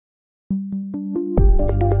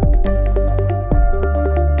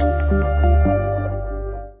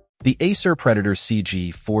The Acer Predator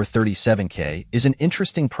CG437K is an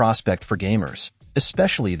interesting prospect for gamers,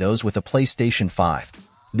 especially those with a PlayStation 5.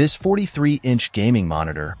 This 43-inch gaming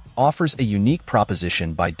monitor offers a unique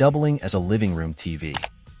proposition by doubling as a living room TV.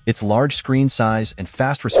 Its large screen size and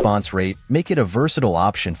fast response rate make it a versatile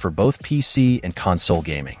option for both PC and console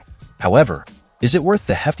gaming. However, is it worth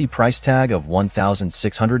the hefty price tag of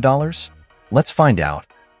 $1,600? Let's find out.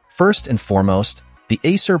 First and foremost, the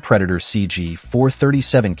Acer Predator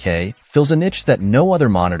CG437K fills a niche that no other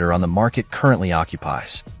monitor on the market currently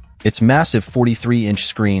occupies. Its massive 43-inch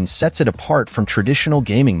screen sets it apart from traditional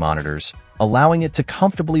gaming monitors, allowing it to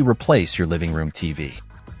comfortably replace your living room TV.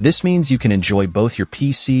 This means you can enjoy both your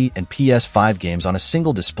PC and PS5 games on a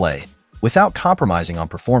single display, without compromising on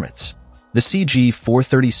performance. The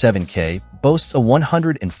CG437K boasts a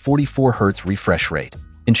 144Hz refresh rate,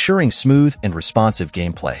 ensuring smooth and responsive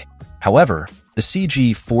gameplay. However, the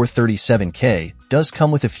CG437K does come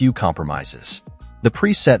with a few compromises. The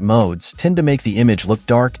preset modes tend to make the image look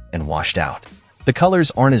dark and washed out. The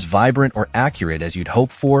colors aren't as vibrant or accurate as you'd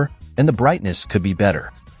hope for, and the brightness could be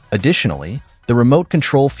better. Additionally, the remote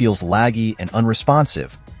control feels laggy and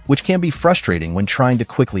unresponsive, which can be frustrating when trying to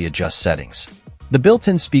quickly adjust settings. The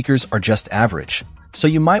built-in speakers are just average, so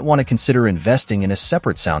you might want to consider investing in a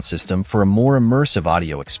separate sound system for a more immersive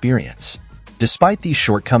audio experience. Despite these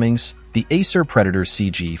shortcomings, the Acer Predator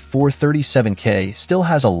CG437K still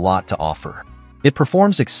has a lot to offer. It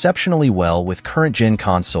performs exceptionally well with current-gen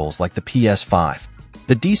consoles like the PS5.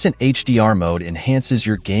 The decent HDR mode enhances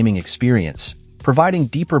your gaming experience, providing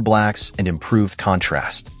deeper blacks and improved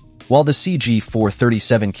contrast. While the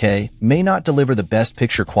CG437K may not deliver the best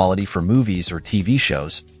picture quality for movies or TV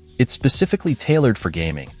shows, it's specifically tailored for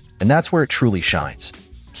gaming, and that's where it truly shines.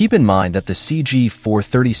 Keep in mind that the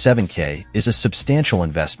CG437K is a substantial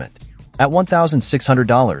investment. At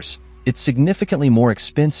 $1,600, it's significantly more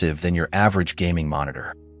expensive than your average gaming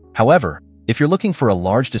monitor. However, if you're looking for a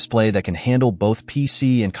large display that can handle both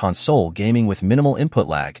PC and console gaming with minimal input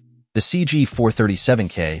lag, the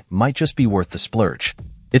CG437K might just be worth the splurge.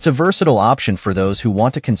 It's a versatile option for those who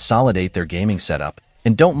want to consolidate their gaming setup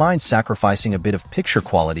and don't mind sacrificing a bit of picture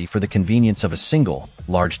quality for the convenience of a single,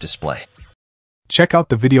 large display. Check out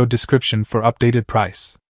the video description for updated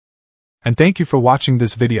price. And thank you for watching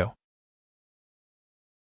this video.